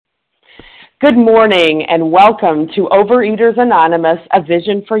Good morning and welcome to Overeaters Anonymous, a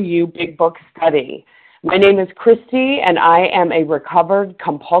Vision for You Big Book Study. My name is Christy and I am a recovered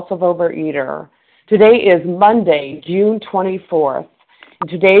compulsive overeater. Today is Monday, June 24th. And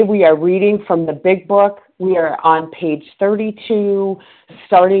today we are reading from the Big Book. We are on page 32,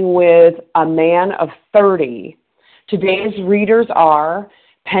 starting with A Man of 30. Today's readers are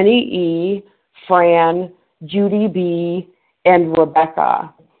Penny E., Fran, Judy B., and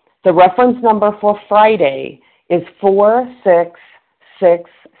Rebecca. The reference number for Friday is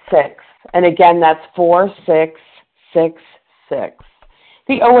 4666. And again, that's 4666.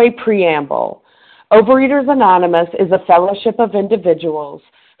 The OA Preamble. Overeaters Anonymous is a fellowship of individuals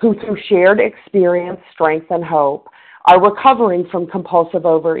who, through shared experience, strength, and hope, are recovering from compulsive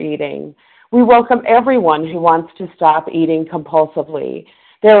overeating. We welcome everyone who wants to stop eating compulsively.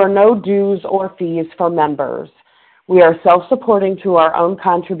 There are no dues or fees for members. We are self-supporting through our own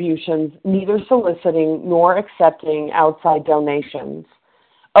contributions, neither soliciting nor accepting outside donations.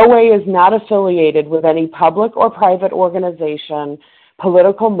 OA is not affiliated with any public or private organization,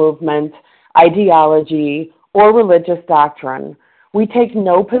 political movement, ideology, or religious doctrine. We take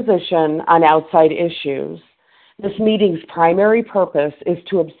no position on outside issues. This meeting's primary purpose is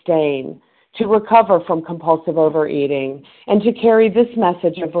to abstain, to recover from compulsive overeating, and to carry this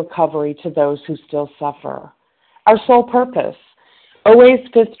message of recovery to those who still suffer. Our sole purpose. OA's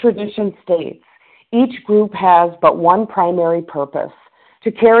fifth tradition states, each group has but one primary purpose,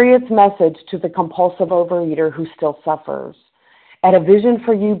 to carry its message to the compulsive overeater who still suffers. At a Vision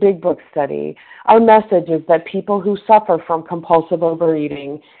for You Big Book Study, our message is that people who suffer from compulsive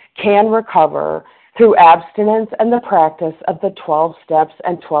overeating can recover through abstinence and the practice of the 12 steps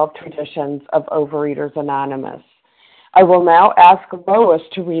and 12 traditions of Overeaters Anonymous. I will now ask Lois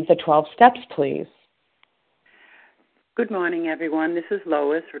to read the 12 steps, please. Good morning, everyone. This is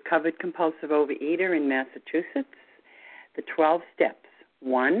Lois, recovered compulsive overeater in Massachusetts. The 12 steps.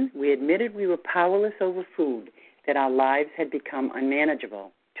 1, we admitted we were powerless over food, that our lives had become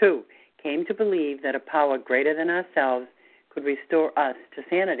unmanageable. 2, came to believe that a power greater than ourselves could restore us to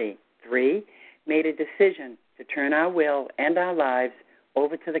sanity. 3, made a decision to turn our will and our lives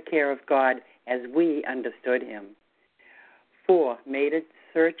over to the care of God as we understood Him. 4, made a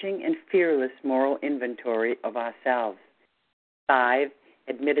searching and fearless moral inventory of ourselves. 5,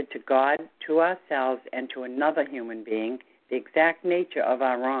 admitted to God, to ourselves, and to another human being the exact nature of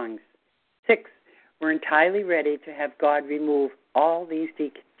our wrongs. 6, we're entirely ready to have God remove all these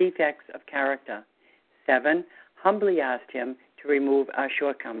defects of character. 7, humbly asked Him to remove our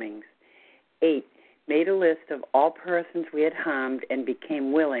shortcomings. 8, made a list of all persons we had harmed and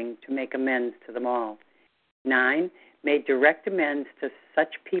became willing to make amends to them all. 9, made direct amends to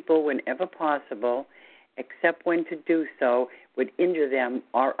such people whenever possible, except when to do so would injure them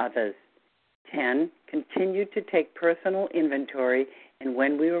or others. 10, continued to take personal inventory, and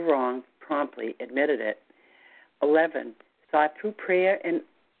when we were wrong, promptly admitted it. 11, sought through prayer and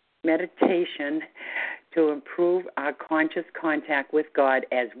meditation to improve our conscious contact with God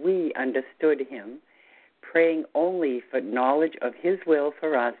as we understood Him, praying only for knowledge of His will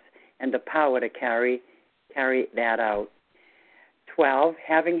for us and the power to carry that out. 12,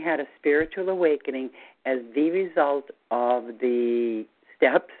 having had a spiritual awakening as the result of the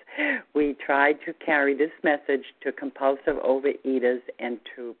steps, we tried to carry this message to compulsive overeaters and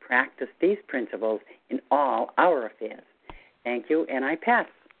to practice these principles in all our affairs. Thank you, and I pass.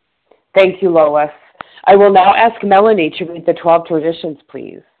 Thank you, Lois. I will now ask Melanie to read the 12 traditions,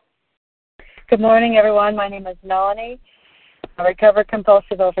 please. Good morning, everyone. My name is Melanie, a recovered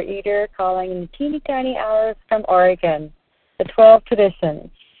compulsive overeater calling in teeny tiny hours from Oregon. The 12 traditions.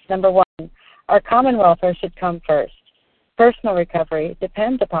 Number 1, our common welfare should come first. Personal recovery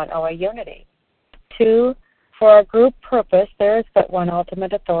depends upon OA unity. 2, for our group purpose, there is but one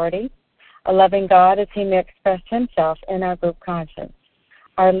ultimate authority, a loving God as He may express Himself in our group conscience.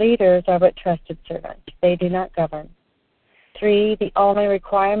 Our leaders are but trusted servants. They do not govern. 3, the only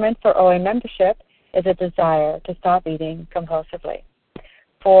requirement for OA membership is a desire to stop eating compulsively.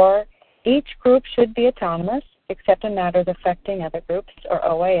 4, each group should be autonomous, except in matters affecting other groups or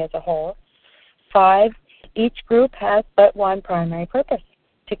OA as a whole. 5, each group has but one primary purpose,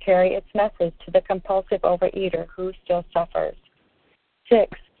 to carry its message to the compulsive overeater who still suffers.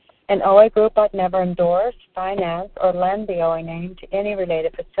 6, an OA group ought never endorse, finance, or lend the OA name to any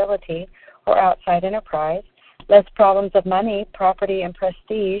related facility or outside enterprise, lest problems of money, property, and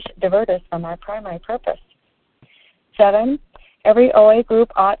prestige divert us from our primary purpose. 7, every OA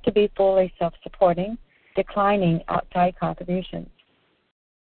group ought to be fully self-supporting, declining outside contributions.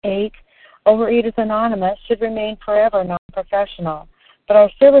 8, Overeaters Anonymous should remain forever non-professional, but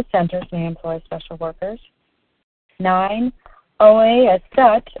our service centers may employ special workers. 9, OA as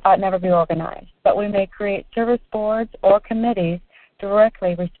such ought never be organized, but we may create service boards or committees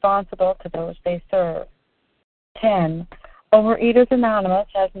directly responsible to those they serve. 10, Overeaters Anonymous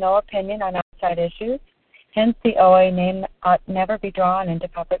has no opinion on outside issues, hence the OA name ought never be drawn into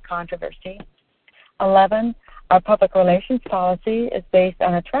public controversy. 11, our public relations policy is based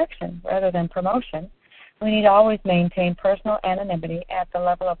on attraction rather than promotion. We need always maintain personal anonymity at the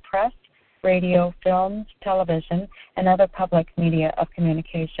level of press, radio, films, television, and other public media of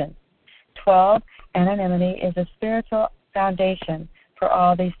communication. 12, anonymity is a spiritual foundation for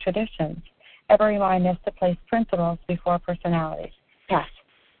all these traditions. Ever remind us to place principles before personalities. Yes.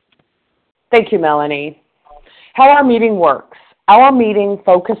 Thank you, Melanie. How our meeting works. Our meeting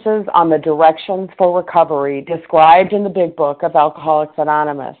focuses on the directions for recovery described in the Big Book of Alcoholics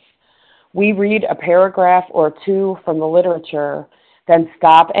Anonymous. We read a paragraph or two from the literature, then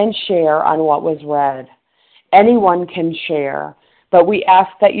stop and share on what was read. Anyone can share, but we ask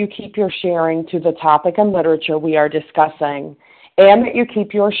that you keep your sharing to the topic and literature we are discussing, and that you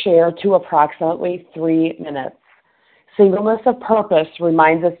keep your share to approximately 3 minutes. Singleness of purpose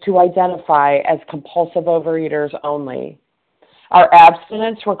reminds us to identify as compulsive overeaters only. Our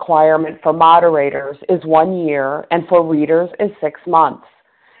abstinence requirement for moderators is 1 year, and for readers is 6 months.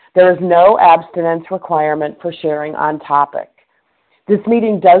 There is no abstinence requirement for sharing on topic. This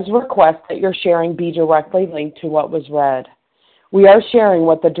meeting does request that your sharing be directly linked to what was read. We are sharing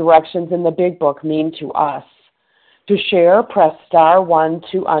what the directions in the Big Book mean to us. To share, press star 1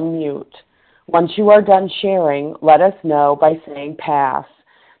 to unmute. Once you are done sharing, let us know by saying pass.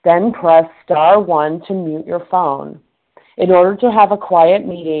 Then press star 1 to mute your phone. In order to have a quiet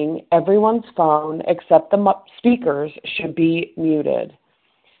meeting, everyone's phone except the speakers should be muted.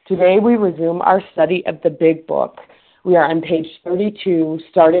 Today we resume our study of the Big Book. We are on page 32,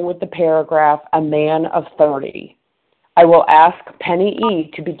 starting with the paragraph, A Man of 30. I will ask Penny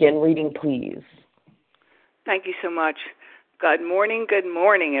E. to begin reading, please. Thank you so much. Good morning,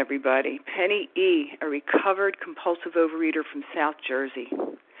 everybody. Penny E., a recovered compulsive overeater from South Jersey.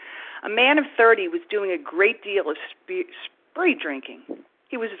 A man of 30 was doing a great deal of spree drinking.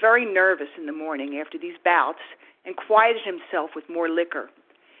 He was very nervous in the morning after these bouts and quieted himself with more liquor.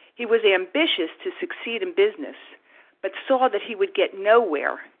 He was ambitious to succeed in business, but saw that he would get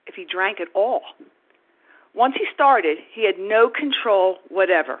nowhere if he drank at all. Once he started, he had no control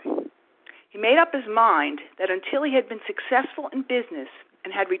whatever. He made up his mind that until he had been successful in business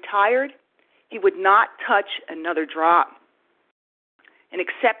and had retired, he would not touch another drop. An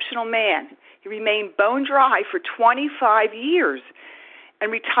exceptional man, he remained bone dry for 25 years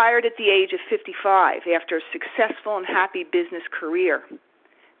and retired at the age of 55 after a successful and happy business career.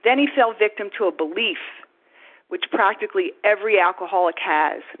 Then he fell victim to a belief, which practically every alcoholic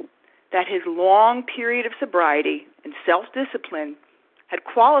has, that his long period of sobriety and self-discipline had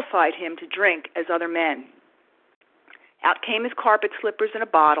qualified him to drink as other men. Out came his carpet slippers and a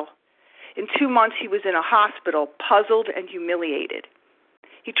bottle. In 2 months, he was in a hospital, puzzled and humiliated.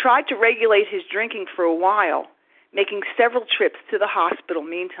 He tried to regulate his drinking for a while, making several trips to the hospital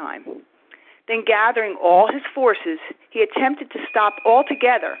meantime. Then, gathering all his forces, he attempted to stop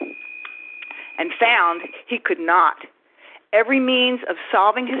altogether and found he could not. Every means of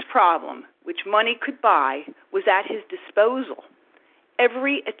solving his problem, which money could buy, was at his disposal.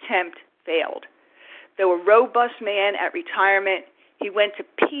 Every attempt failed. Though a robust man at retirement, he went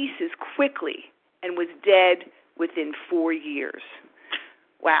to pieces quickly and was dead within 4 years.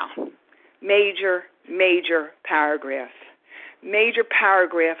 Wow. Major paragraph. Major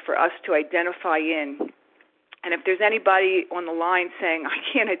paragraph for us to identify in. And if there's anybody on the line saying, I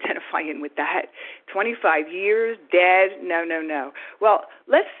can't identify in with that, 25 years, dead, no. Well,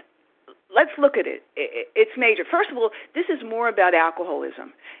 let's look at it. It's major. First of all, this is more about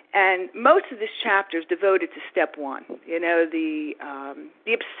alcoholism. And most of this chapter is devoted to step 1, the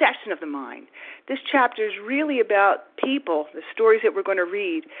obsession of the mind. This chapter is really about people, the stories that we're going to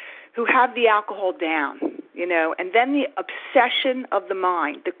read, who have the alcohol down, and then the obsession of the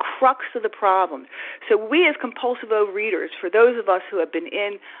mind, the crux of the problem. So we as compulsive overeaters, for those of us who have been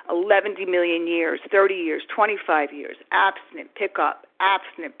in 11 million years, 30 years, 25 years, abstinent, pick up,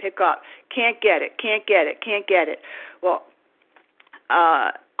 can't get it. Well,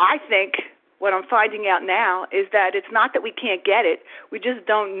 I think what I'm finding out now is that it's not that we can't get it. We just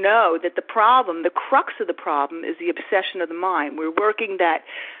don't know that the problem, the crux of the problem, is the obsession of the mind. We're working that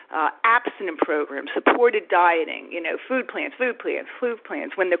abstinent program, supported dieting, food plans,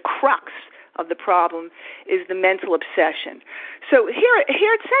 when the crux of the problem is the mental obsession. So here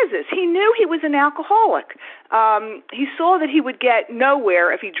it says this. He knew he was an alcoholic. He saw that he would get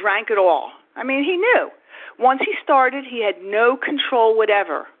nowhere if he drank at all. I mean, he knew. Once he started, he had no control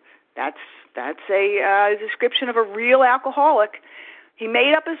whatever. That's a description of a real alcoholic. He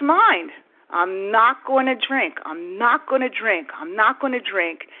made up his mind. I'm not going to drink. I'm not going to drink. I'm not going to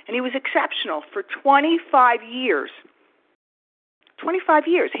drink. And he was exceptional for 25 years. 25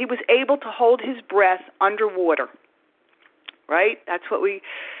 years. He was able to hold his breath underwater. Right? That's what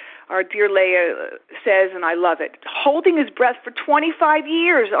our dear Leah says, and I love it. Holding his breath for 25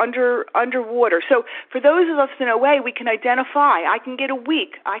 years underwater. So for those of us in OA, we can identify. I can get a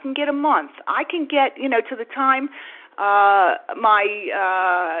week. I can get a month. I can get, to the time my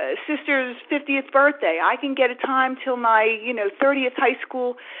sister's 50th birthday. I can get a time till my, 30th high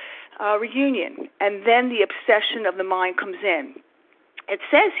school reunion. And then the obsession of the mind comes in. It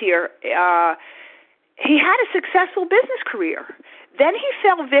says here, he had a successful business career. Then he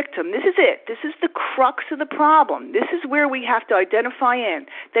fell victim. This is it. This is the crux of the problem. This is where we have to identify in,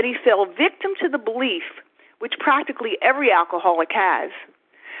 that he fell victim to the belief, which practically every alcoholic has,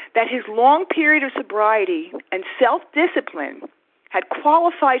 that his long period of sobriety and self-discipline had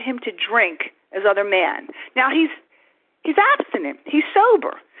qualified him to drink as other men. Now, he's abstinent. He's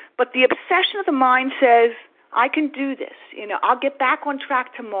sober. But the obsession of the mind says, I can do this. I'll get back on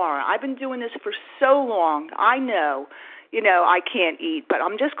track tomorrow. I've been doing this for so long. I know, I can't eat, but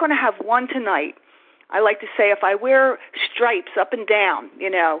I'm just going to have one tonight. I like to say if I wear stripes up and down,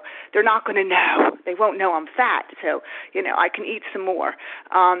 they're not going to know. They won't know I'm fat, so, I can eat some more.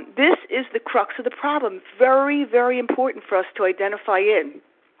 This is the crux of the problem. Very, very important for us to identify in.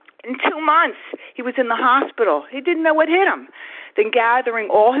 In 2 months, he was in the hospital. He didn't know what hit him. Then gathering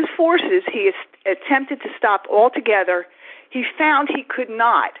all his forces, he attempted to stop altogether. He found he could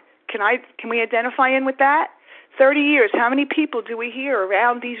not. Can we identify in with that? 30 years. How many people do we hear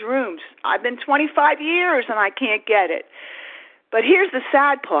around these rooms? I've been 25 years and I can't get it. But here's the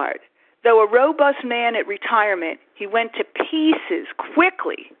sad part. Though a robust man at retirement, he went to pieces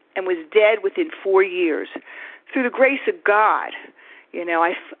quickly and was dead within 4 years. Through the grace of God,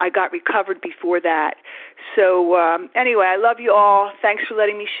 I got recovered before that. So anyway, I love you all. Thanks for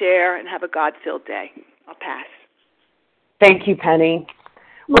letting me share, and have a God-filled day. I'll pass. Thank you, Penny.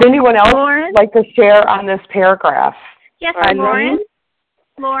 Would anyone else like to share on this paragraph? Yes, Lauren.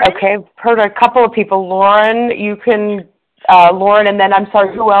 Okay, I've heard a couple of people. Lauren, you can, Lauren, and then I'm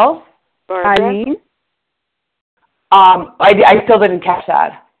sorry, who else? Barbara. Eileen. I still didn't catch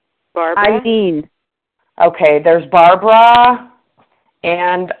that. Barbara. Eileen. Okay, there's Barbara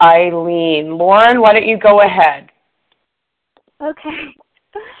and Eileen. Lauren, why don't you go ahead? Okay.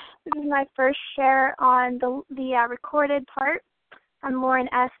 This is my first share on the recorded part. I'm Lauren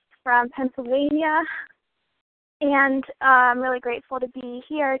S. from Pennsylvania, and I'm really grateful to be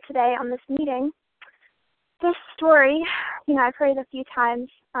here today on this meeting. This story, I've heard it a few times,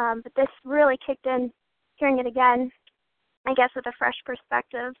 but this really kicked in, hearing it again, I guess with a fresh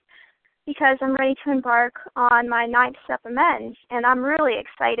perspective, because I'm ready to embark on my 9th step amends, and I'm really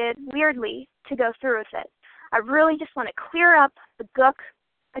excited, weirdly, to go through with it. I really just want to clear up the gook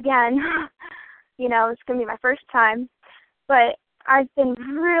again. It's going to be my first time, but I've been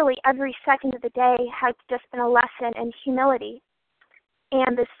really, every second of the day has just been a lesson in humility.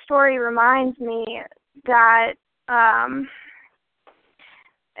 And this story reminds me that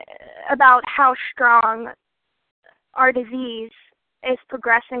about how strong our disease is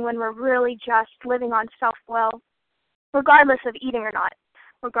progressing when we're really just living on self-will, regardless of eating or not,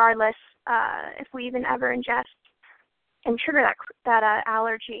 regardless if we even ever ingest and trigger that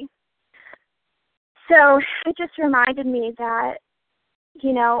allergy. So it just reminded me that,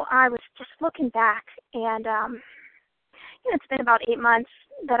 I was just looking back, and, it's been about 8 months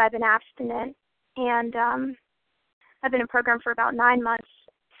that I've been abstinent, and I've been in program for about 9 months.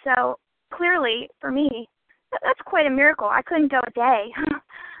 So clearly, for me, that's quite a miracle. I couldn't go a day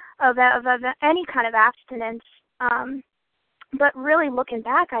of any kind of abstinence. But really looking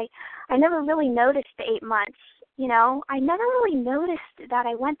back, I never really noticed the 8 months. I never really noticed that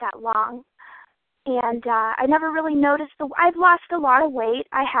I went that long. And I never really noticed I've lost a lot of weight.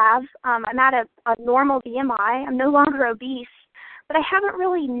 I have. I'm at a normal BMI. I'm no longer obese. But I haven't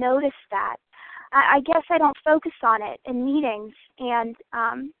really noticed that. I guess I don't focus on it in meetings and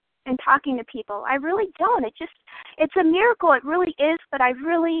talking to people. I really don't. It's a miracle. It really is, but I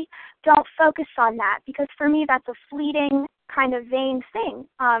really don't focus on that, because for me that's a fleeting kind of vain thing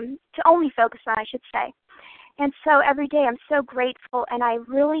to only focus on, I should say. And so every day I'm so grateful, and I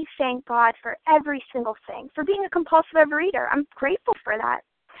really thank God for every single thing. For being a compulsive overeater, I'm grateful for that.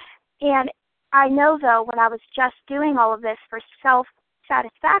 And I know, though, when I was just doing all of this for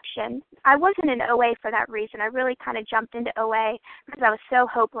self-satisfaction, I wasn't in OA for that reason. I really kind of jumped into OA because I was so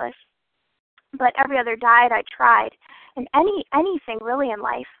hopeless. But every other diet I tried, and anything really in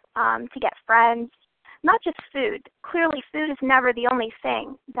life, to get friends, not just food. Clearly, food is never the only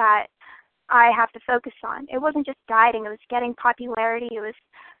thing that I have to focus on. It wasn't just dieting. It was getting popularity. It was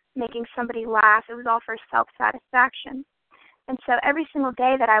making somebody laugh. It was all for self-satisfaction. And so every single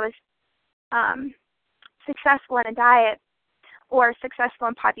day that I was successful in a diet or successful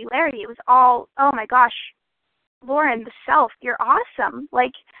in popularity, it was all, oh my gosh, Lauren, the self, you're awesome.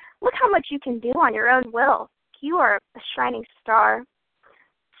 Like, look how much you can do on your own will. You are a shining star.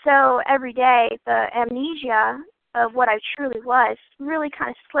 So every day, the amnesia of what I truly was really kind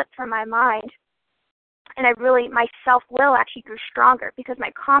of slipped from my mind. And my self-will actually grew stronger because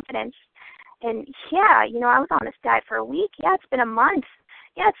my confidence, and I was on this diet for a week. Yeah, it's been a month.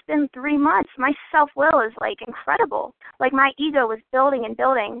 Yeah, it's been 3 months. My self-will is, like, incredible. Like, my ego was building and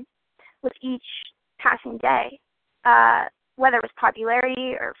building with each passing day, whether it was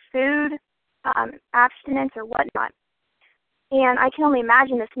popularity or food, abstinence or whatnot. And I can only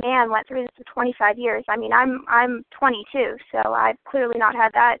imagine this man went through this for 25 years. I mean, I'm 22, so I've clearly not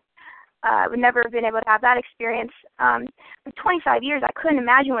had that. Would never have been able to have that experience. For 25 years, I couldn't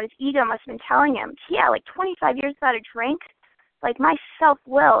imagine what his ego must have been telling him. Yeah, like 25 years without a drink. Like, my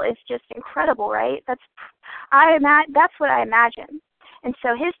self-will is just incredible, right? That's what I imagine. And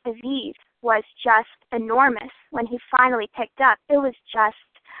so his disease was just enormous when he finally picked up. It was just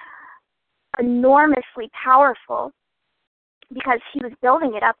enormously powerful because he was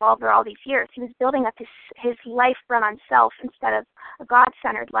building it up over all these years. He was building up his life run on self instead of a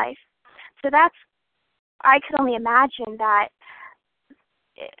God-centered life. So I could only imagine that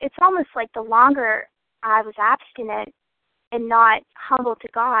it's almost like the longer I was abstinent and not humble to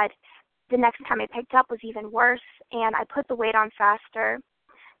God, the next time I picked up was even worse, and I put the weight on faster,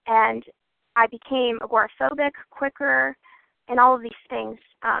 and I became agoraphobic quicker, and all of these things.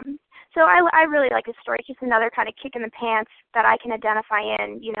 So I really like this story. It's just another kind of kick in the pants that I can identify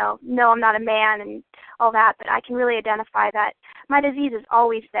in, no, I'm not a man and all that, but I can really identify that my disease is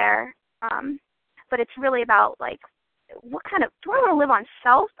always there. But it's really about, like, what kind of, do I want to live on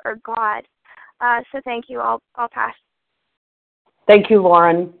self or God? So thank you. I'll pass. Thank you,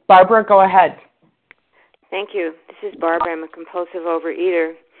 Lauren. Barbara, go ahead. Thank you. This is Barbara. I'm a compulsive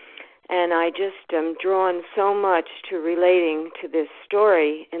overeater, and I just am drawn so much to relating to this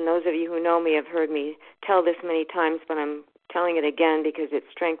story. And those of you who know me have heard me tell this many times, but I'm telling it again because it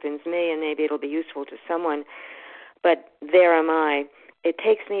strengthens me, and maybe it'll be useful to someone. But there am I. It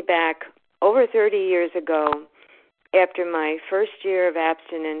takes me back over 30 years ago, after my first year of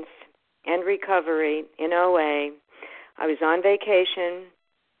abstinence and recovery in OA. I was on vacation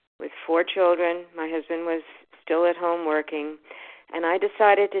with 4 children. My husband was still at home working, and I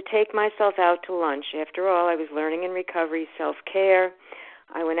decided to take myself out to lunch. After all, I was learning in recovery self-care.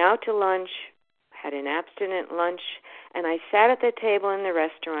 I went out to lunch, had an abstinent lunch, and I sat at the table in the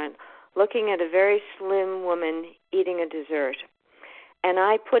restaurant looking at a very slim woman eating a dessert. And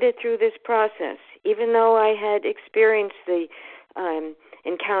I put it through this process, even though I had experienced the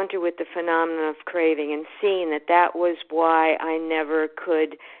encounter with the phenomenon of craving and seen that was why I never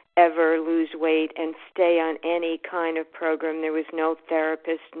could ever lose weight and stay on any kind of program. There was no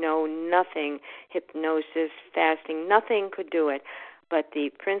therapist, nothing, hypnosis, fasting, nothing could do it. But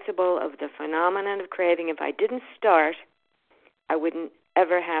the principle of the phenomenon of craving, if I didn't start, I wouldn't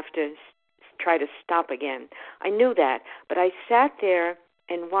ever have to try to stop again. I knew that, but I sat there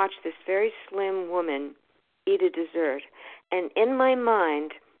and watched this very slim woman eat a dessert. And in my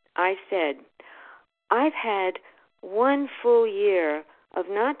mind, I said, I've had 1 full year of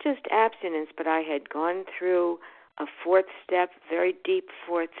not just abstinence, but I had gone through a 4th step, very deep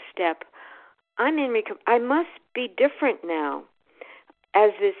 4th step. I'm in recovery. I must be different now.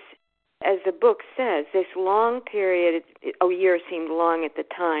 As the book says, this long period, a year seemed long at the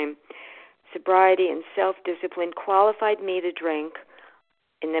time, sobriety and self-discipline qualified me to drink,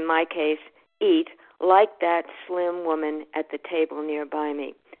 and in my case, eat, like that slim woman at the table nearby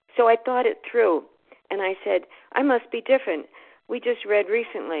me. So I thought it through, and I said, I must be different. We just read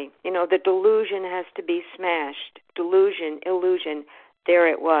recently, the delusion has to be smashed. Delusion, illusion, there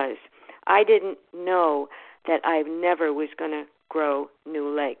it was. I didn't know that I never was going to grow new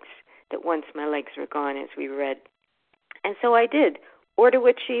legs, that once my legs were gone, as we read. And so I did, order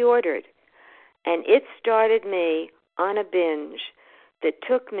what she ordered. And it started me on a binge that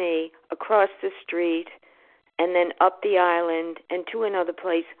took me across the street and then up the island and to another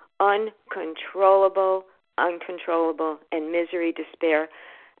place, uncontrollable, and misery, despair.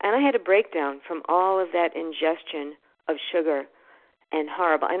 And I had a breakdown from all of that ingestion of sugar and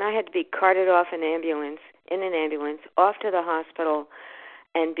horrible. And I had to be carted off in an ambulance, off to the hospital,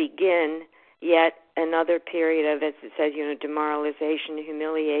 and begin yet another period of, as it says, demoralization,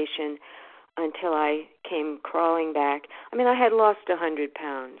 humiliation, until I came crawling back. I mean, I had lost 100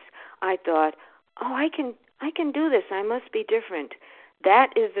 pounds. I thought, I can do this. I must be different.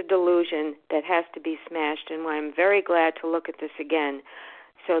 That is a delusion that has to be smashed, and why I'm very glad to look at this again,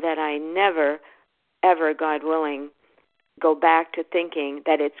 so that I never, ever, God willing, go back to thinking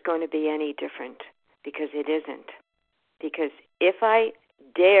that it's going to be any different, because it isn't. Because if I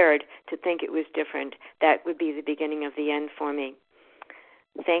dared to think it was different, that would be the beginning of the end for me.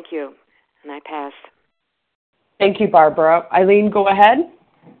 Thank you, and I pass. Thank you, Barbara. Eileen, go ahead.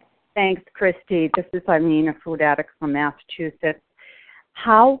 Thanks, Christy. This is Eileen, a food addict from Massachusetts.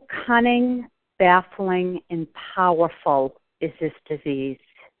 How cunning, baffling, and powerful is this disease?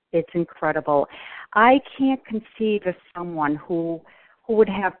 It's incredible. I can't conceive of someone who would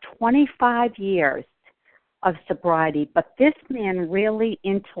have 25 years of sobriety, but this man really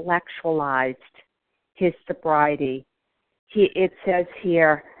intellectualized his sobriety. It says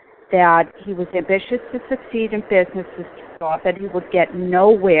here that he was ambitious to succeed in business, thought that he would get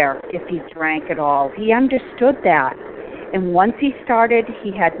nowhere if he drank at all. He understood that. And once he started,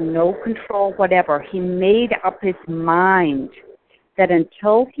 he had no control whatever. He made up his mind that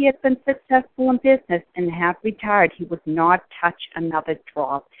until he had been successful in business and had retired, he would not touch another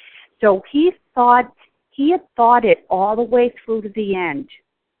drop. So he had thought it all the way through to the end.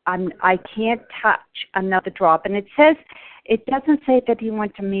 I can't touch another drop. And it doesn't say that he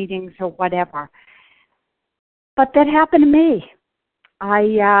went to meetings or whatever. But that happened to me.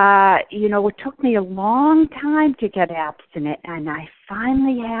 It took me a long time to get abstinent, and I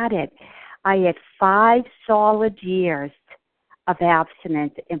finally had it. I had 5 solid years of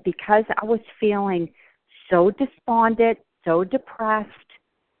abstinence, and because I was feeling so despondent, so depressed,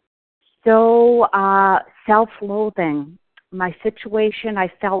 so self-loathing, my situation I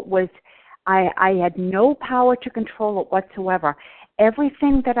felt was I had no power to control it whatsoever.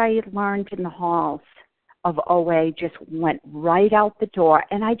 Everything that I had learned in the halls of OA just went right out the door,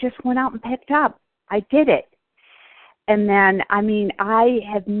 and I just went out and picked up. I did it. And then, I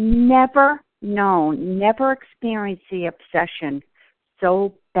have never experienced the obsession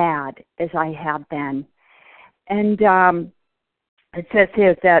so bad as I have been. And it says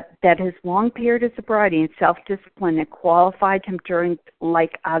here that his long period of sobriety and self-discipline had qualified him to drink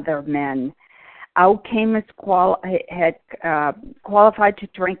like other men. Out came his qualified to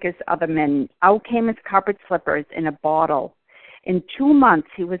drink as other men. Out came his carpet slippers in a bottle. In 2 months,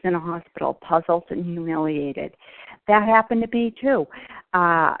 he was in a hospital, puzzled and humiliated. That happened to me, too.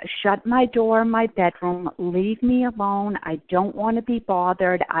 Shut my door in my bedroom, leave me alone. I don't want to be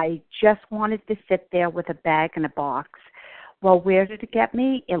bothered. I just wanted to sit there with a bag and a box. Well, where did it get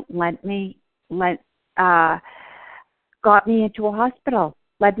me? It got me into a hospital,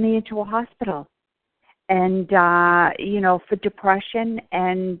 led me into a hospital. And, for depression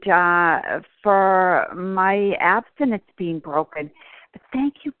and for my abstinence being broken. But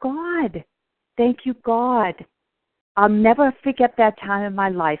thank you, God. Thank you, God. I'll never forget that time in my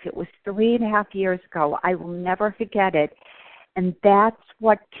life. It was 3.5 years ago. I will never forget it. And that's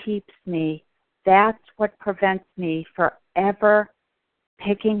what keeps me. That's what prevents me forever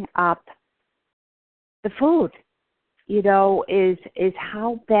picking up the food, is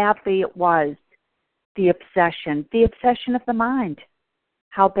how badly it was. The obsession of the mind,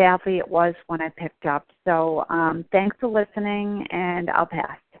 how badly it was when I picked up. So thanks for listening, and I'll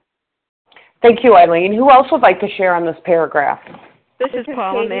pass. Thank you, Eileen. Who else would like to share on this paragraph? This is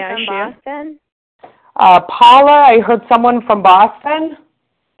Paula. May I share? Boston. Paula, I heard someone from Boston.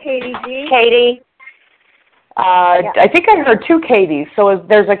 Katie G. Katie. I think I heard 2 Katies. So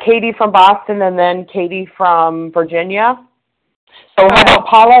there's a Katie from Boston and then Katie from Virginia. So how about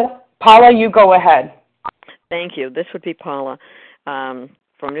Paula? Paula, you go ahead. Thank you. This would be Paula from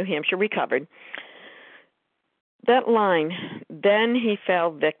New Hampshire, recovered. That line, then he fell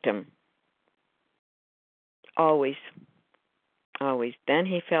victim. Always. Then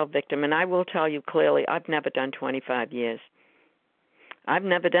he fell victim. And I will tell you clearly, I've never done 25 years. I've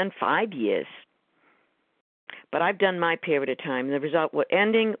never done 5 years. But I've done my period of time. The result,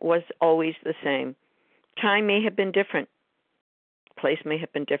 ending was always the same. Time may have been different. Place may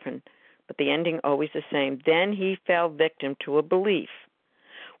have been different. But the ending always the same. Then he fell victim to a belief,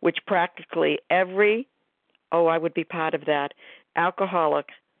 which practically every, I would be part of that, alcoholic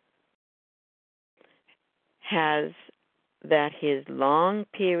has, that his long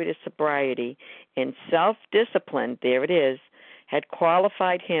period of sobriety and self-discipline, there it is, had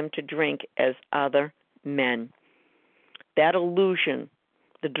qualified him to drink as other men. That illusion,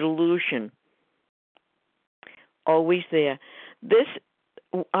 the delusion, always there.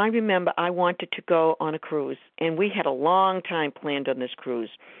 I remember I wanted to go on a cruise, and we had a long time planned on this cruise.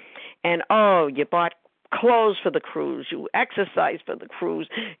 And, you bought clothes for the cruise. You exercised for the cruise.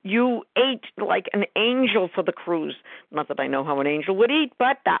 You ate like an angel for the cruise. Not that I know how an angel would eat,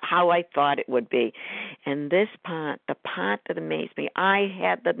 but that's how I thought it would be. And this part, the part that amazed me, I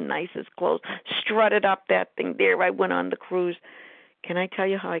had the nicest clothes, strutted up that thing. There I went on the cruise. Can I tell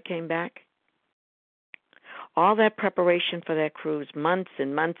you how I came back? All that preparation for that cruise, months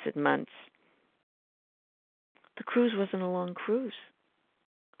and months and months. The cruise wasn't a long cruise.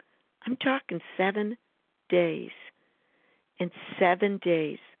 I'm talking 7 days. In 7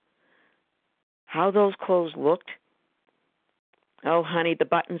 days. How those clothes looked. Oh, honey, the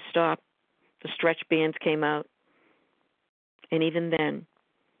buttons stopped. The stretch bands came out. And even then.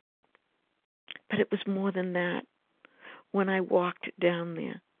 But it was more than that. When I walked down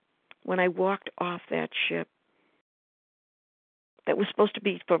there, when I walked off that ship, that was supposed to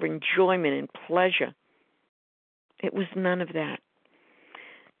be for enjoyment and pleasure. It was none of that.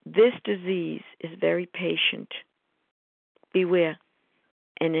 This disease is very patient. Beware.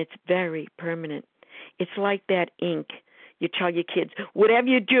 And it's very permanent. It's like that ink. You tell your kids, whatever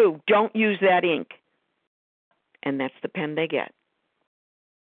you do, don't use that ink. And that's the pen they get.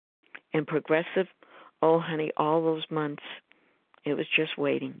 And progressive, oh, honey, all those months, it was just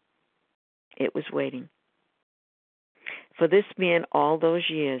waiting. It was waiting. For this man, all those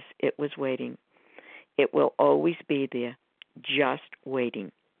years, it was waiting. It will always be there, just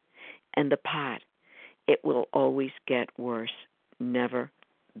waiting. And the pot, it will always get worse, never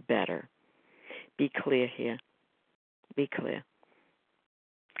better. Be clear here. Be clear.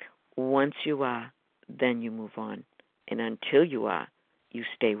 Once you are, then you move on. And until you are, you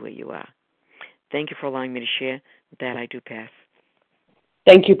stay where you are. Thank you for allowing me to share. With that, I do pass.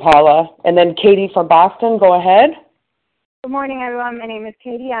 Thank you, Paula. And then Katie from Boston, go ahead. Good morning, everyone. My name is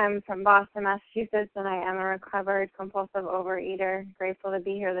Katie. I'm from Boston, Massachusetts, and I am a recovered compulsive overeater. Grateful to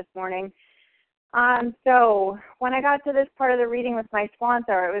be here this morning. So when I got to this part of the reading with my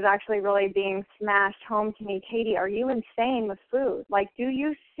sponsor, it was actually really being smashed home to me. Katie, are you insane with food? Like, do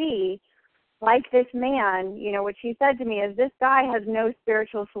you see, like this man, what she said to me is this guy has no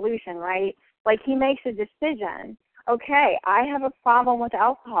spiritual solution, right? Like, he makes a decision. Okay, I have a problem with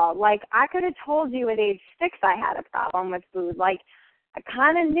alcohol. Like, I could have told you at age 6 I had a problem with food. Like, I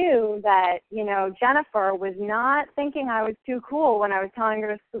kind of knew that, Jennifer was not thinking I was too cool when I was telling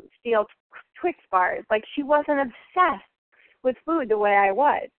her to steal Twix bars. Like, she wasn't obsessed with food the way I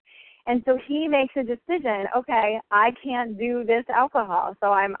was. And so he makes a decision, okay, I can't do this alcohol,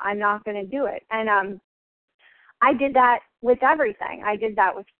 so I'm not going to do it. And I did that with everything. I did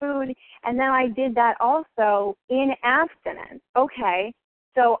that with food, and then I did that also in abstinence. Okay,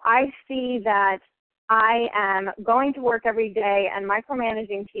 so I see that I am going to work every day and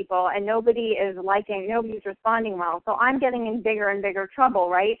micromanaging people, and nobody's responding well. So I'm getting in bigger and bigger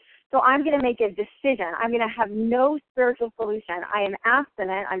trouble, right? So I'm going to make a decision. I'm going to have no spiritual solution. I am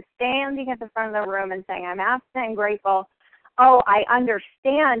abstinent. I'm standing at the front of the room and saying, I'm abstinent and grateful. Oh, I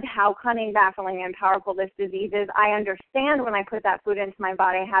understand how cunning, baffling, and powerful this disease is. I understand when I put that food into my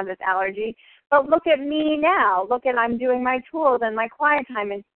body, I have this allergy. But look at me now. I'm doing my tools and my quiet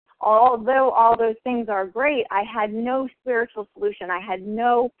time. And although all those things are great, I had no spiritual solution. I had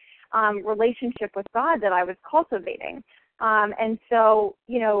no relationship with God that I was cultivating. And so,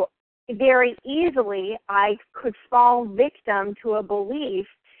 very easily I could fall victim to a belief,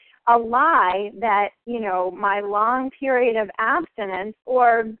 a lie that, my long period of abstinence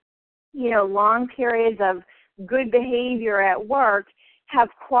or, long periods of good behavior at work have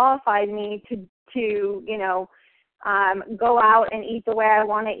qualified me to go out and eat the way I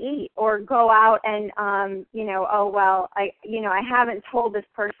want to eat, or go out and, I haven't told this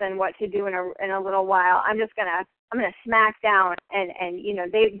person what to do in a little while. I'm going to smack down and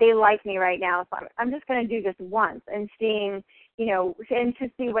they like me right now. So I'm just going to do this once and seeing, and to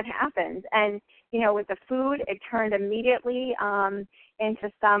see what happens. And, with the food, it turned immediately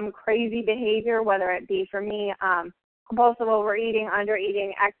into some crazy behavior, whether it be for me, compulsive overeating,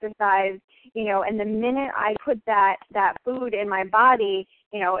 undereating, exercise, and the minute I put that food in my body,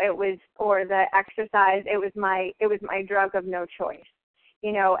 it was, or the exercise, it was my drug of no choice,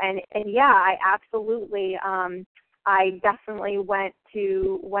 and yeah, I absolutely, I definitely went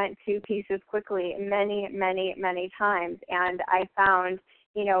to pieces quickly many, many, many times. And I found,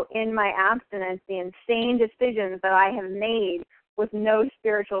 in my abstinence, the insane decisions that I have made with no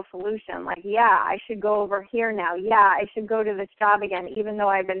spiritual solution. Like, yeah, I should go over here now. Yeah, I should go to this job again, even though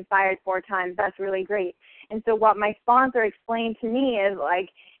I've been fired 4 times. That's really great. And so what my sponsor explained to me is, like,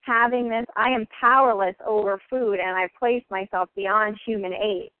 having this, I am powerless over food, and I place myself beyond human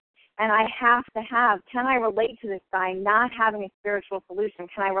aid. And I have to have, can I relate to this guy not having a spiritual solution?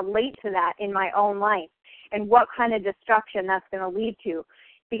 Can I relate to that in my own life? And what kind of destruction that's going to lead to?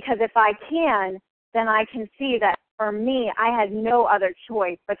 Because if I can, then I can see that for me, I had no other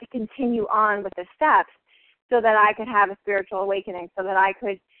choice but to continue on with the steps so that I could have a spiritual awakening, so that I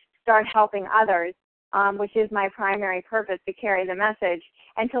could start helping others, which is my primary purpose, to carry the message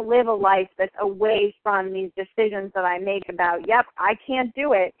and to live a life that's away from these decisions that I make about, yep, I can't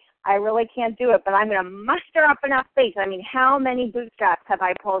do it. I really can't do it, but I'm going to muster up enough faith. I mean, how many bootstraps have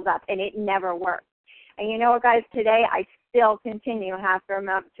I pulled up, and it never worked? And you know what, guys, today I still continue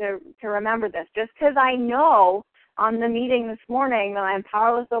to remember this. Just because I know on the meeting this morning that I'm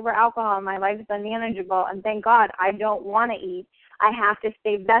powerless over alcohol and my life is unmanageable, and thank God I don't want to eat, I have to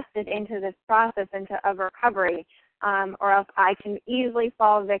stay vested into this process of recovery, or else I can easily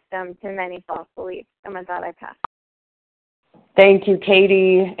fall victim to many false beliefs. And with that, I pass. Thank you,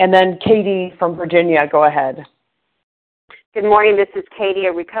 Katie. And then Katie from Virginia, go ahead. Good morning. This is Katie,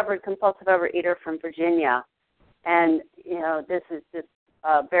 a recovered compulsive overeater from Virginia. And, you know, this is just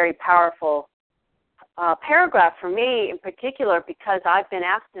a very powerful paragraph for me in particular, because I've been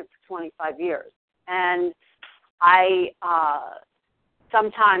abstinent for 25 years. And I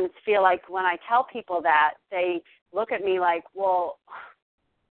sometimes feel like when I tell people that, they look at me like, well,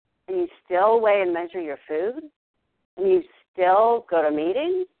 and you still weigh and measure your food? And you still go to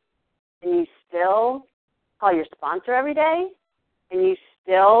meetings? And you still call your sponsor every day? And you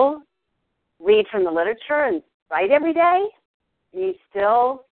still read from the literature and write every day? And you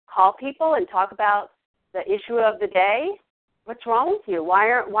still call people and talk about the issue of the day? What's wrong with you? Why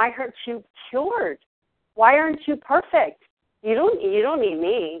aren't you cured? Why aren't you perfect? You don't need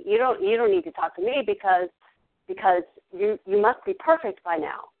me. You don't need to talk to me because you must be perfect by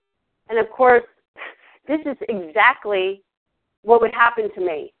now. And of course, this is exactly what would happen to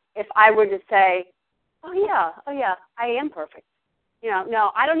me if I were to say, oh yeah, I am perfect. You know,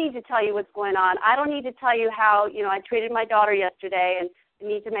 no, I don't need to tell you what's going on. I don't need to tell you how, you know, I treated my daughter yesterday and I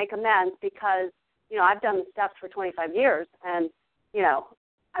need to make amends because, you know, I've done the steps for 25 years and, you know,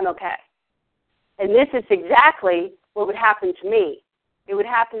 I'm okay. And this is exactly what would happen to me. It would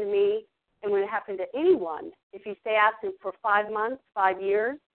happen to me and would happen to anyone if you stay absent for 5 months, 5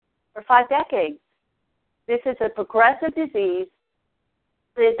 years, or 5 decades. This is a progressive disease,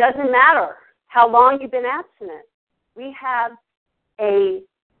 and it doesn't matter how long you've been abstinent. We have a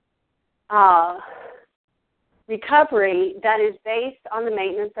recovery that is based on the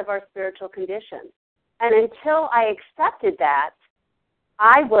maintenance of our spiritual condition. And until I accepted that,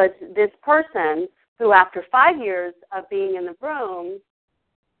 I was this person who, after 5 years of being in the room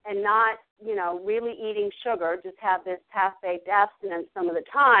and not, you know, really eating sugar, just have this half-baked abstinence some of the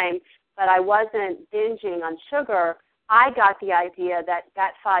time, but I wasn't binging on sugar, I got the idea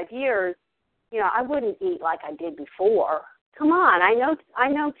that 5 years, you know, I wouldn't eat like I did before. Come on, I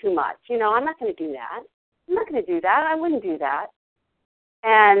know too much. You know, I'm not going to do that. I'm not going to do that. I wouldn't do that.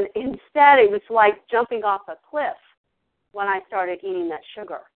 And instead, it was like jumping off a cliff when I started eating that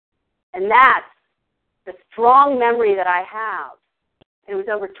sugar. And that's the strong memory that I have. It was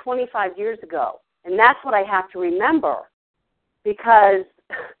over 25 years ago. And that's what I have to remember, because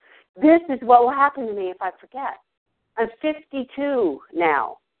this is what will happen to me if I forget. I'm 52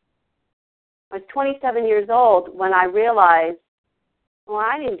 now. I was 27 years old when I realized, well,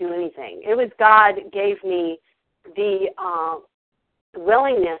 I didn't do anything. It was God gave me the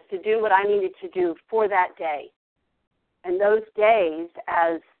willingness to do what I needed to do for that day. And those days,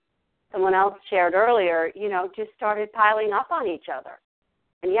 as someone else shared earlier, you know, just started piling up on each other.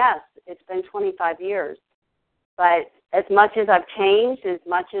 And yes, it's been 25 years. But as much as I've changed, as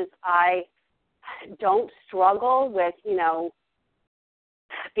much as I don't struggle with, you know,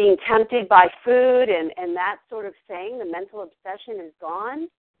 being tempted by food and that sort of thing, the mental obsession is gone.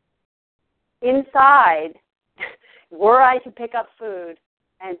 Inside, were I to pick up food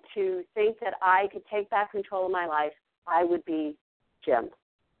and to think that I could take back control of my life, I would be Jim.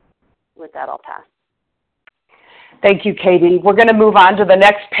 With that, I'll pass. Thank you, Katie. We're going to move on to the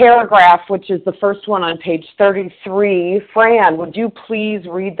next paragraph, which is the first one on page 33. Fran, would you please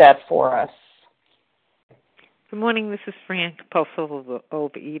read that for us? Good morning, this is Fran, compulsive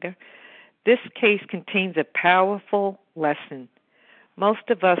overeater. This case contains a powerful lesson. Most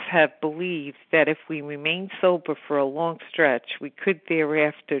of us have believed that if we remain sober for a long stretch, we could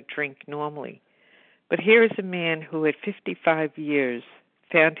thereafter drink normally. But here is a man who at 55 years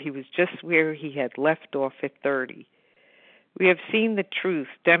found he was just where he had left off at 30. We have seen the truth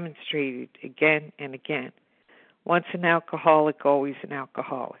demonstrated again and again. Once an alcoholic, always an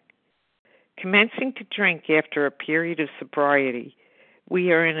alcoholic. Commencing to drink after a period of sobriety,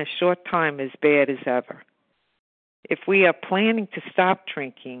 we are in a short time as bad as ever. If we are planning to stop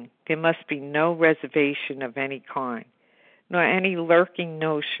drinking, there must be no reservation of any kind, nor any lurking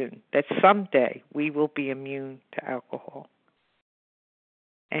notion that someday we will be immune to alcohol.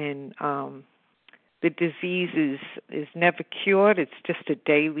 And the disease is never cured. It's just a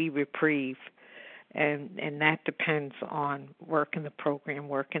daily reprieve. And that depends on working the program,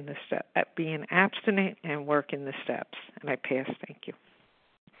 working the steps, being abstinent and working the steps. And I pass. Thank you.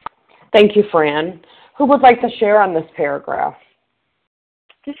 Thank you, Fran. Who would like to share on this paragraph?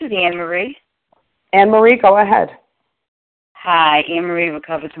 This is Anne-Marie. Anne-Marie, go ahead. Hi, Anne-Marie,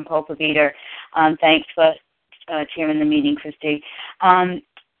 recovered compulsive eater. Thanks for chairing the meeting, Christy.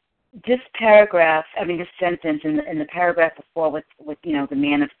 This paragraph, this sentence in the paragraph before with the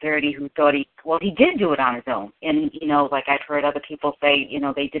man of 30 who thought he did do it on his own. And, like I've heard other people say,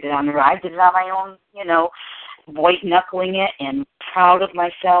 they did it on their own. I did it on my own, white knuckling it and proud of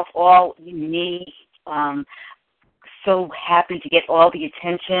myself, all me, so happy to get all the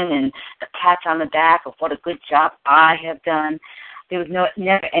attention and the pats on the back of what a good job I have done. There was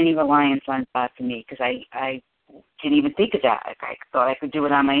never any reliance on God for me because I didn't even think of that. I thought I could do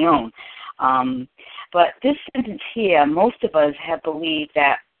it on my own. But this sentence here, most of us have believed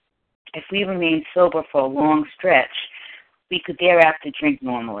that if we remain sober for a long stretch, we could thereafter drink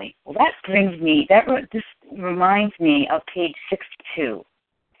normally. Well, this reminds me of page 62,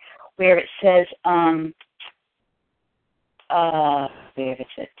 where it says, where is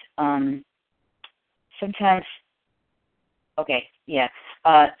it? Sometimes, okay, yeah.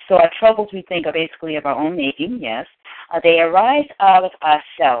 So our troubles, we think, are basically of our own making, yes. They arise out of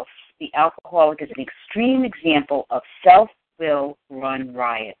ourselves. The alcoholic is an extreme example of self-will run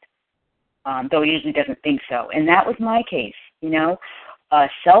riot, though he usually doesn't think so. And that was my case,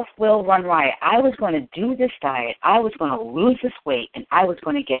 self-will run riot. I was going to do this diet. I was going to lose this weight, and I was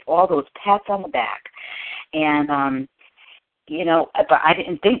going to get all those pats on the back. And, but I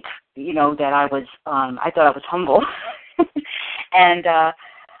didn't think, that I was, I thought I was humble. And that,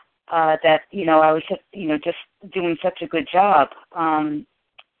 I was just doing such a good job. And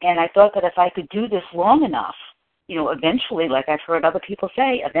I thought that if I could do this long enough, eventually, like I've heard other people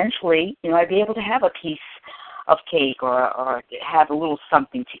say, eventually, I'd be able to have a piece of cake or have a little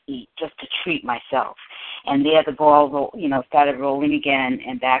something to eat just to treat myself. And there the ball, started rolling again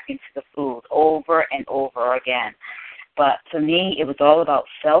and back into the food over and over again. But for me, it was all about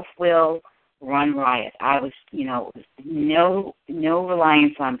self-will, run riot. I was, no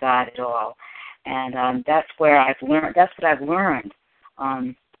reliance on God at all. And that's where I've learned, that's what I've learned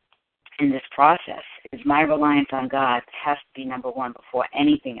in this process, is my reliance on God has to be number one before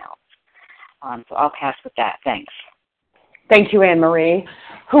anything else. So I'll pass with that. Thanks. Thank you, Anne-Marie.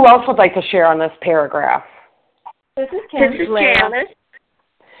 Who else would like to share on this paragraph? This is Kim. This is Janice.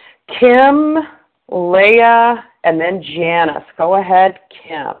 Kim, Leah, and then Janice. Go ahead,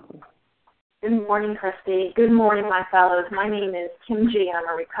 Kim. Good morning, Christy. Good morning, my fellows. My name is Kim G. I'm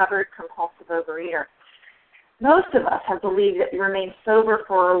a recovered compulsive overeater. Most of us have believed that we remain sober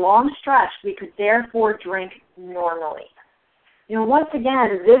for a long stretch. We could therefore drink normally. Once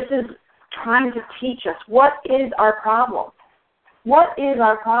again, this is trying to teach us what is our problem. What is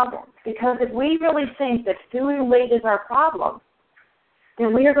our problem? Because if we really think that feeling weight is our problem,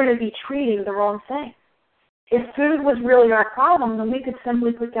 then we are going to be treating the wrong thing. If food was really our problem, then we could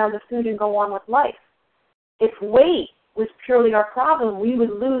simply put down the food and go on with life. If weight was purely our problem, we would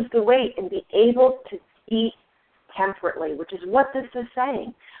lose the weight and be able to eat temperately, which is what this is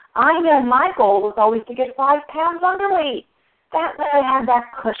saying. I know my goal was always to get 5 pounds underweight. That way I had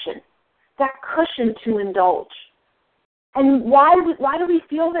that cushion to indulge. And why do we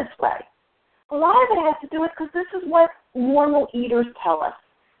feel this way? A lot of it has to do with because this is what normal eaters tell us.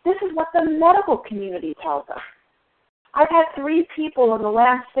 This is what the medical community tells us. I've had 3 people in the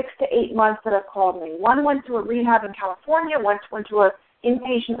last 6 to 8 months that have called me. One went to a rehab in California, one went to an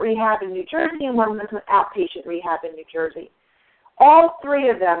inpatient rehab in New Jersey, and one went to an outpatient rehab in New Jersey. All 3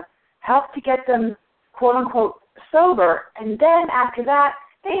 of them helped to get them, quote-unquote, sober, and then after that,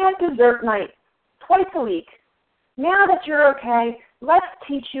 they had dessert night twice a week. Now that you're okay, let's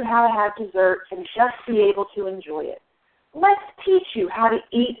teach you how to have dessert and just be able to enjoy it. Let's teach you how to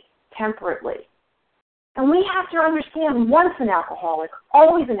eat temperately. And we have to understand once an alcoholic,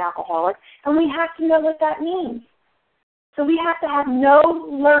 always an alcoholic, and we have to know what that means. So we have to have no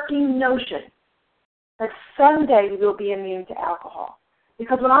lurking notion that someday we will be immune to alcohol.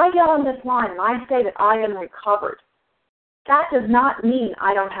 Because when I get on this line and I say that I am recovered, that does not mean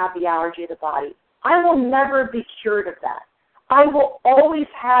I don't have the allergy of the body. I will never be cured of that. I will always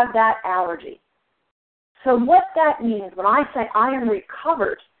have that allergy. So what that means when I say I am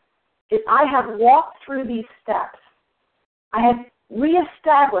recovered is I have walked through these steps. I have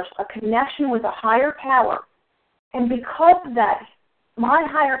reestablished a connection with a higher power. And because of that, my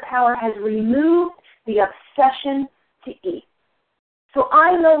higher power has removed the obsession to eat. So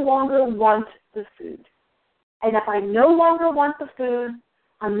I no longer want the food. And if I no longer want the food,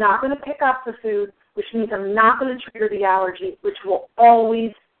 I'm not going to pick up the food, which means I'm not going to trigger the allergy, which will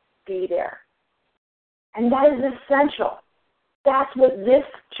always be there. And that is essential. That's what this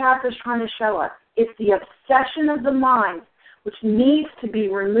chapter is trying to show us. It's the obsession of the mind, which needs to be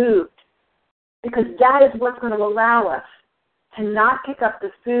removed, because that is what's going to allow us to not pick up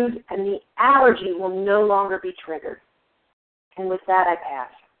the food, and the allergy will no longer be triggered. And with that, I pass.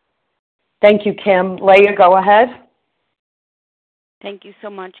 Thank you, Kim. Leah, go ahead. Thank you so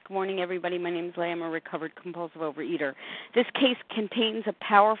much. Good morning, everybody. My name is Leah. I'm a recovered compulsive overeater. This case contains a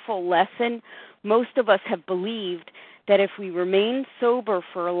powerful lesson. Most of us have believed that if we remain sober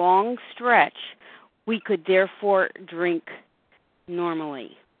for a long stretch, we could therefore drink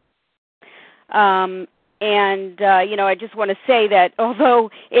normally. I just want to say that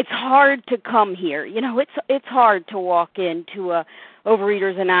although it's hard to come here, it's hard to walk into a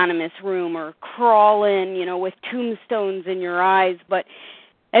Overeaters Anonymous room or crawl in, with tombstones in your eyes, but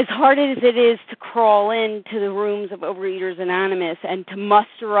as hard as it is to crawl into the rooms of Overeaters Anonymous and to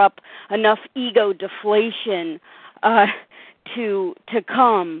muster up enough ego deflation to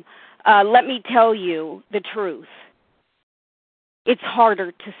come, let me tell you the truth. It's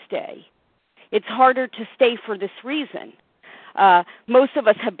harder to stay. It's harder to stay for this reason. Most of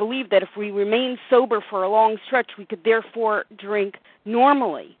us have believed that if we remain sober for a long stretch, we could therefore drink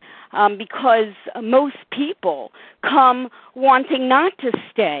normally, because most people come wanting not to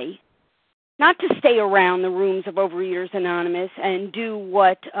stay around the rooms of Overeaters Anonymous and do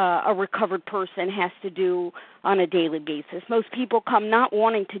what a recovered person has to do on a daily basis. Most people come not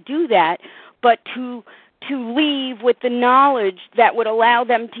wanting to do that, but to leave with the knowledge that would allow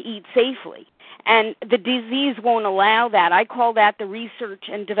them to eat safely. And the disease won't allow that. I call that the Research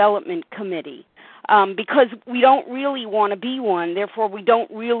and Development Committee, because we don't really want to be one. Therefore, we don't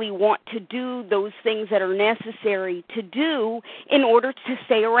really want to do those things that are necessary to do in order to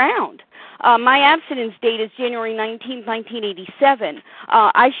stay around. My abstinence date is January 19, 1987.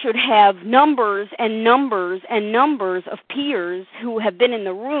 I should have numbers and numbers and numbers of peers who have been in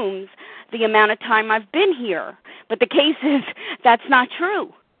the rooms the amount of time I've been here. But the case is that's not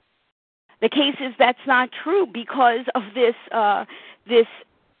true. The case is that's not true because of this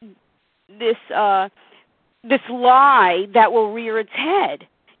lie that will rear its head.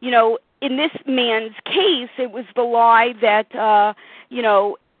 In this man's case, it was the lie that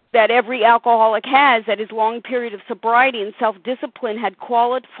that every alcoholic has, that his long period of sobriety and self-discipline had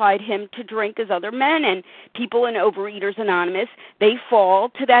qualified him to drink as other men. And people in Overeaters Anonymous, they fall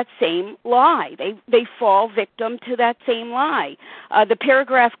to that same lie. They fall victim to that same lie. The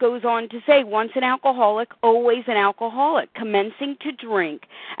paragraph goes on to say, once an alcoholic, always an alcoholic. Commencing to drink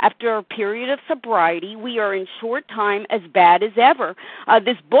after a period of sobriety, we are in short time as bad as ever.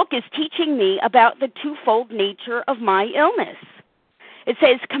 This book is teaching me about the twofold nature of my illness. It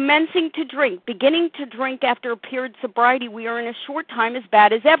says, commencing to drink, beginning to drink after a period of sobriety, we are in a short time as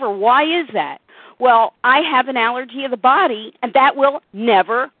bad as ever. Why is that? Well, I have an allergy of the body, and that will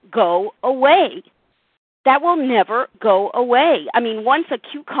never go away. That will never go away. I mean, once a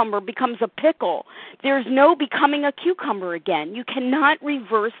cucumber becomes a pickle, there's no becoming a cucumber again. You cannot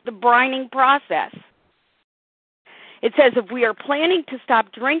reverse the brining process. It says, if we are planning to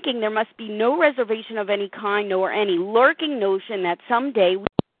stop drinking, there must be no reservation of any kind, nor any lurking notion that someday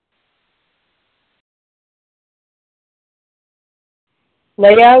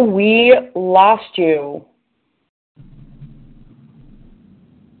Leah, we lost you.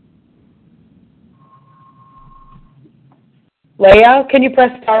 Leah, can you press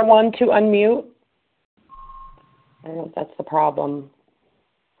star 1 to unmute? I don't know if that's the problem.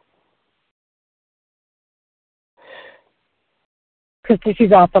 Christy,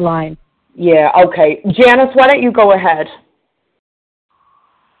 she's off the line. Yeah, okay. Janice, why don't you go ahead?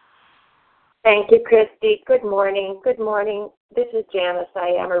 Thank you, Christy. Good morning. Good morning. This is Janice. I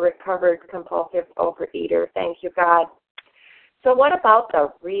am a recovered compulsive overeater. Thank you, God. So what about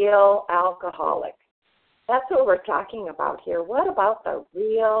the real alcoholic? That's what we're talking about here. What about the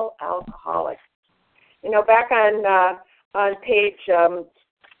real alcoholic? Back on page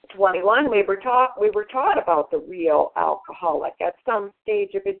 21, we were taught about the real alcoholic. At some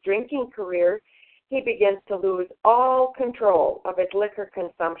stage of his drinking career, he begins to lose all control of his liquor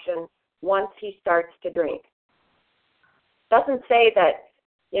consumption once he starts to drink. Doesn't say that,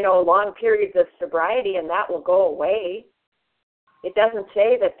 long periods of sobriety and that will go away. It doesn't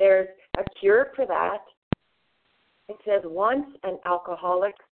say that there's a cure for that. It says once an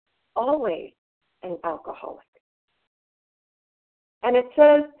alcoholic, always an alcoholic. And it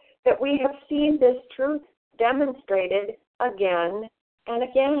says that we have seen this truth demonstrated again and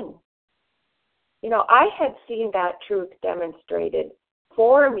again. I had seen that truth demonstrated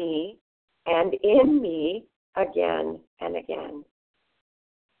for me and in me again and again.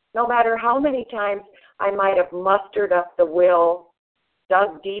 No matter how many times I might have mustered up the will,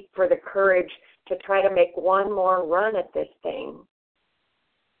 dug deep for the courage to try to make one more run at this thing,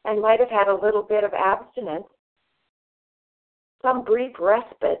 and might have had a little bit of abstinence, some brief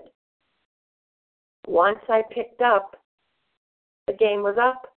respite. Once I picked up, the game was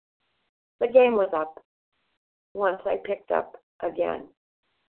up. The game was up. Once I picked up again.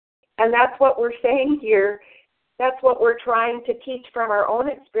 And that's what we're saying here. That's what we're trying to teach from our own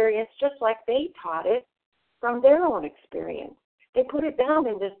experience, just like they taught it from their own experience. They put it down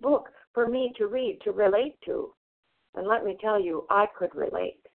in this book for me to read, to relate to. And let me tell you, I could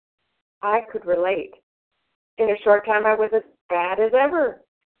relate. I could relate. In a short time, I was as bad as ever.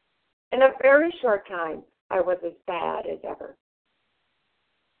 In a very short time, I was as bad as ever.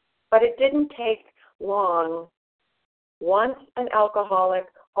 But it didn't take long. Once an alcoholic,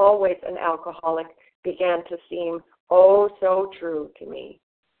 always an alcoholic began to seem oh so true to me.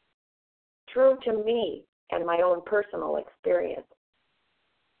 True to me and my own personal experience.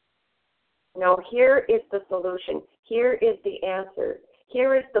 Now here is the solution. Here is the answer.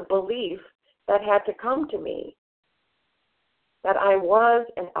 Here is the belief that had to come to me. That I was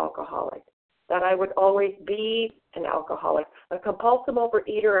an alcoholic. That I would always be an alcoholic. A compulsive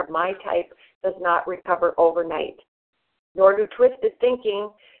overeater of my type does not recover overnight. Nor do twisted thinking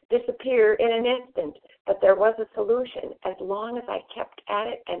disappear in an instant. But there was a solution as long as I kept at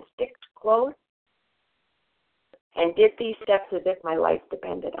it and sticked close and did these steps as if my life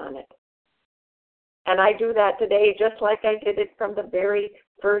depended on it. And I do that today just like I did it from the very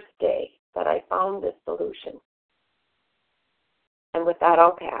first day that I found this solution. And with that,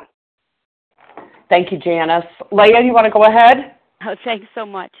 I'll pass. Thank you, Janice. Leah, you want to go ahead? Oh, thanks so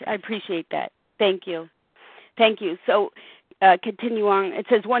much. I appreciate that. Thank you. So continue on. It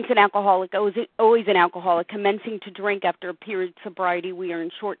says, once an alcoholic, always an alcoholic, commencing to drink after a period of sobriety, we are in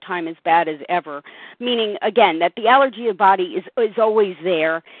short time as bad as ever. Meaning, again, that the allergy of body is always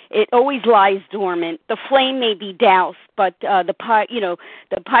there. It always lies dormant. The flame may be doused, but the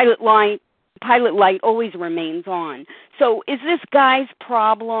pilot light always remains on. So is this guy's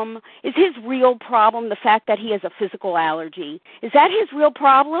problem, is his real problem the fact that he has a physical allergy? Is that his real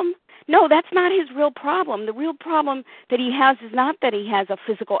problem? No, that's not his real problem. The real problem that he has is not that he has a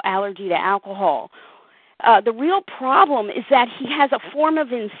physical allergy to alcohol. The real problem is that he has a form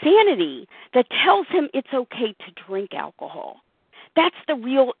of insanity that tells him it's okay to drink alcohol. That's the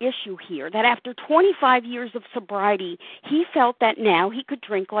real issue here, that after 25 years of sobriety, he felt that now he could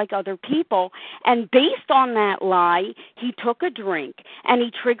drink like other people. And based on that lie, he took a drink, and he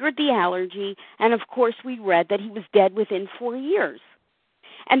triggered the allergy. And, of course, we read that he was dead within 4 years.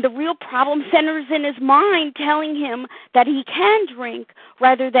 And the real problem centers in his mind telling him that he can drink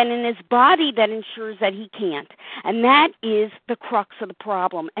rather than in his body that ensures that he can't. And that is the crux of the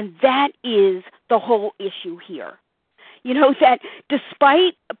problem, and that is the whole issue here. You know, that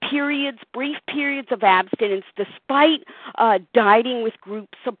despite brief periods of abstinence, despite dieting with group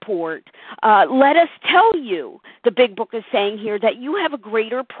support, let us tell you, the Big Book is saying here, that you have a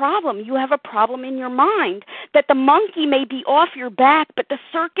greater problem. You have a problem in your mind, that the monkey may be off your back, but the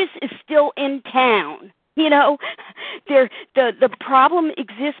circus is still in town. You know, the problem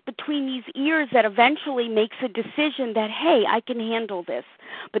exists between these ears that eventually makes a decision that, hey, I can handle this.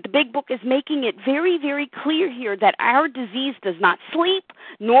 But the Big Book is making it very, very clear here that our disease does not sleep,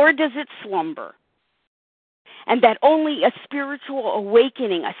 nor does it slumber. And that only a spiritual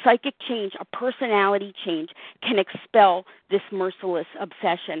awakening, a psychic change, a personality change can expel this merciless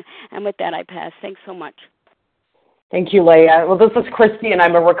obsession. And with that, I pass. Thanks so much. Thank you, Leah. Well, this is Christy, and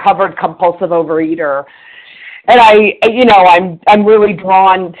I'm a recovered compulsive overeater. And I'm really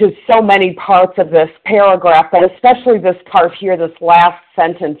drawn to so many parts of this paragraph, but especially this part here, this last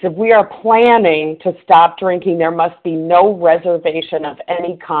sentence. If we are planning to stop drinking, there must be no reservation of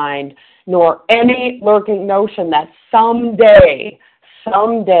any kind, nor any lurking notion that someday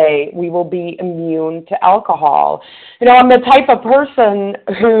someday we will be immune to alcohol. I'm the type of person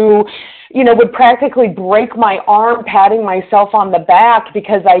who, would practically break my arm patting myself on the back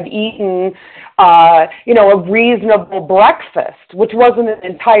because I'd eaten, a reasonable breakfast, which wasn't an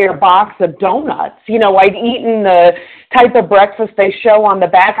entire box of donuts. I'd eaten the type of breakfast they show on the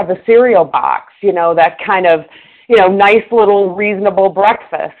back of a cereal box, that kind of, nice little reasonable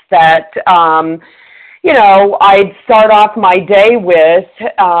breakfast that, I'd start off my day with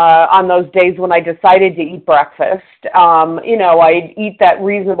on those days when I decided to eat breakfast. I'd eat that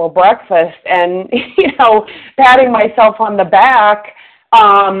reasonable breakfast and, patting myself on the back,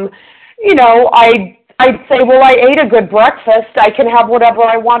 I'd say, well, I ate a good breakfast. I can have whatever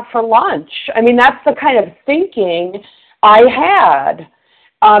I want for lunch. I mean, that's the kind of thinking I had.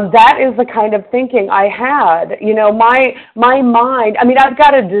 That is the kind of thinking I had. My mind, I've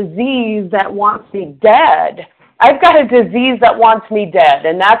got a disease that wants me dead. I've got a disease that wants me dead,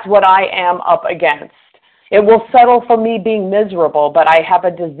 and that's what I am up against. It will settle for me being miserable, but I have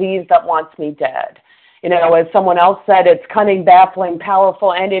a disease that wants me dead. As someone else said, it's cunning, baffling,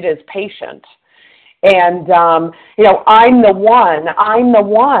 powerful, and it is patient. And, I'm the one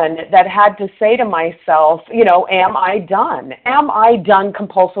that had to say to myself, am I done? Am I done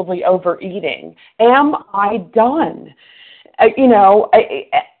compulsively overeating? Am I done? It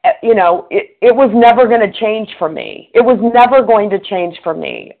was never going to change for me. It was never going to change for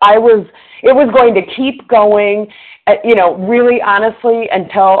me. It was going to keep going, really honestly,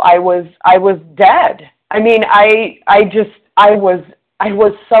 until I was dead. I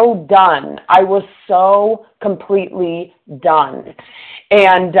was so done. I was so completely done.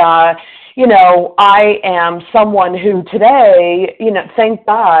 And, I am someone who today, thank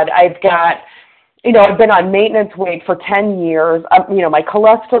God, I've got, I've been on maintenance weight for 10 years. My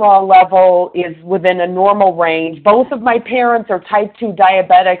cholesterol level is within a normal range. Both of my parents are type 2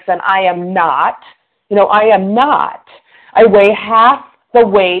 diabetics, and I am not. I am not. I weigh half the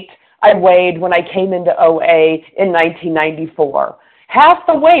weight I weighed when I came into OA in 1994. Half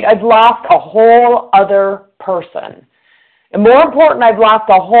the weight. I've lost a whole other person. And more important, I've lost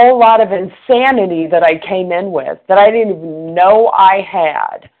a whole lot of insanity that I came in with, that I didn't even know I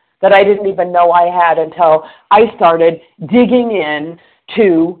had, until I started digging in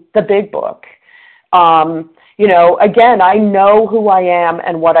to the big book. Again, I know who I am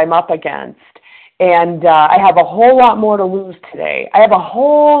and what I'm up against. And I have a whole lot more to lose today. I have a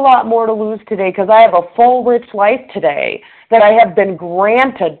whole lot more to lose today because I have a full, rich life today that I have been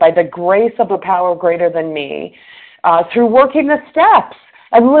granted by the grace of a power greater than me through working the steps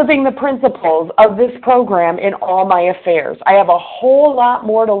and living the principles of this program in all my affairs. I have a whole lot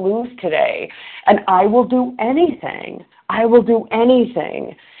more to lose today, and I will do anything. I will do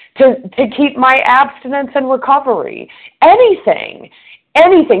anything to keep my abstinence and recovery. Anything,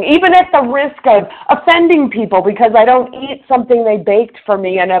 even at the risk of offending people because I don't eat something they baked for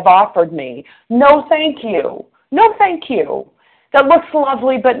me and have offered me. No, thank you. No, thank you. That looks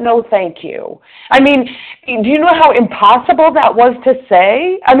lovely, but no, thank you. Do you know how impossible that was to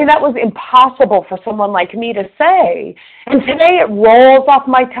say? That was impossible for someone like me to say. And today it rolls off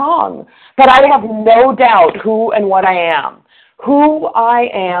my tongue. But I have no doubt who and what I am. Who I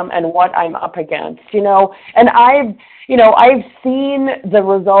am and what I'm up against, and I've seen the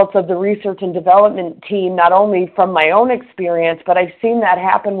results of the research and development team, not only from my own experience, but I've seen that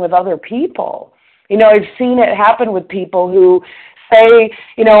happen with other people. I've seen it happen with people who say,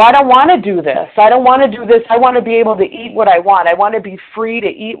 I don't want to do this. I don't want to do this. I want to be able to eat what I want. I want to be free to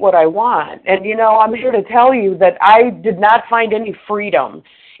eat what I want. And, I'm here to tell you that I did not find any freedom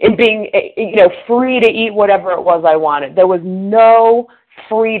in being, free to eat whatever it was I wanted. There was no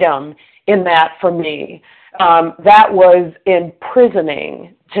freedom in that for me. That was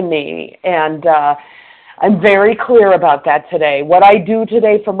imprisoning to me, and I'm very clear about that today. What I do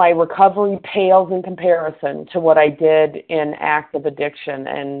today for my recovery pales in comparison to what I did in active addiction,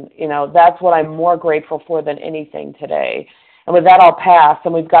 and that's what I'm more grateful for than anything today. And with that, I'll pass,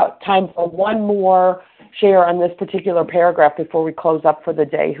 and we've got time for one more share on this particular paragraph before we close up for the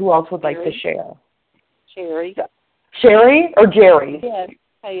day. Who else would like to share? Sherry. Sherry or Jerry? Yes.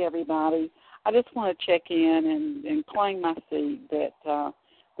 Hey, everybody. I just want to check in and claim my seed that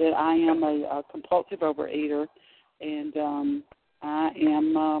I am a compulsive overeater, and I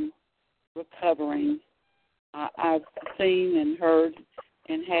am recovering. I've seen and heard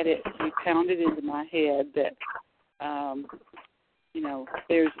and had it pounded into my head that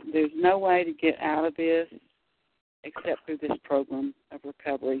there's no way to get out of this except through this program of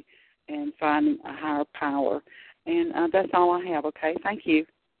recovery and finding a higher power. And that's all I have, okay? Thank you.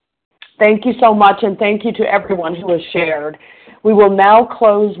 Thank you so much, and thank you to everyone who has shared. We will now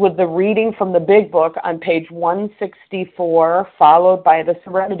close with the reading from the Big Book on page 164, followed by the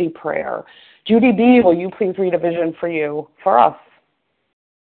Serenity Prayer. Judy B., will you please read a vision for us?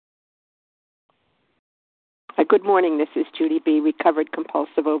 Good morning. This is Judy B., recovered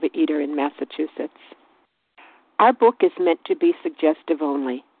compulsive overeater in Massachusetts. Our book is meant to be suggestive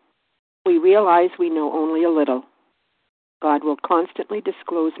only. We realize we know only a little. God will constantly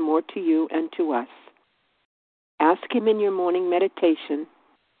disclose more to you and to us. Ask Him in your morning meditation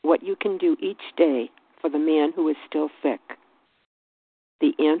what you can do each day for the man who is still sick.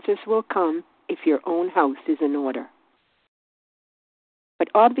 The answers will come if your own house is in order. But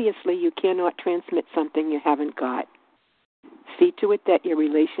obviously you cannot transmit something you haven't got. See to it that your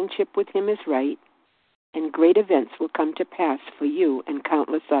relationship with Him is right, and great events will come to pass for you and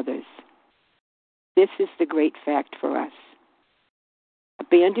countless others. This is the great fact for us.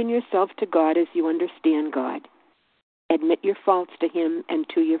 Abandon yourself to God as you understand God. Admit your faults to Him and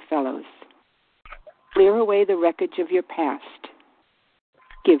to your fellows. Clear away the wreckage of your past.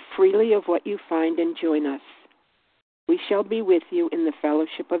 Give freely of what you find and join us. We shall be with you in the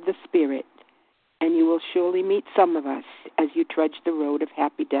fellowship of the Spirit, and you will surely meet some of us as you trudge the road of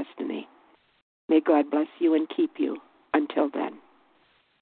happy destiny. May God bless you and keep you. Until then.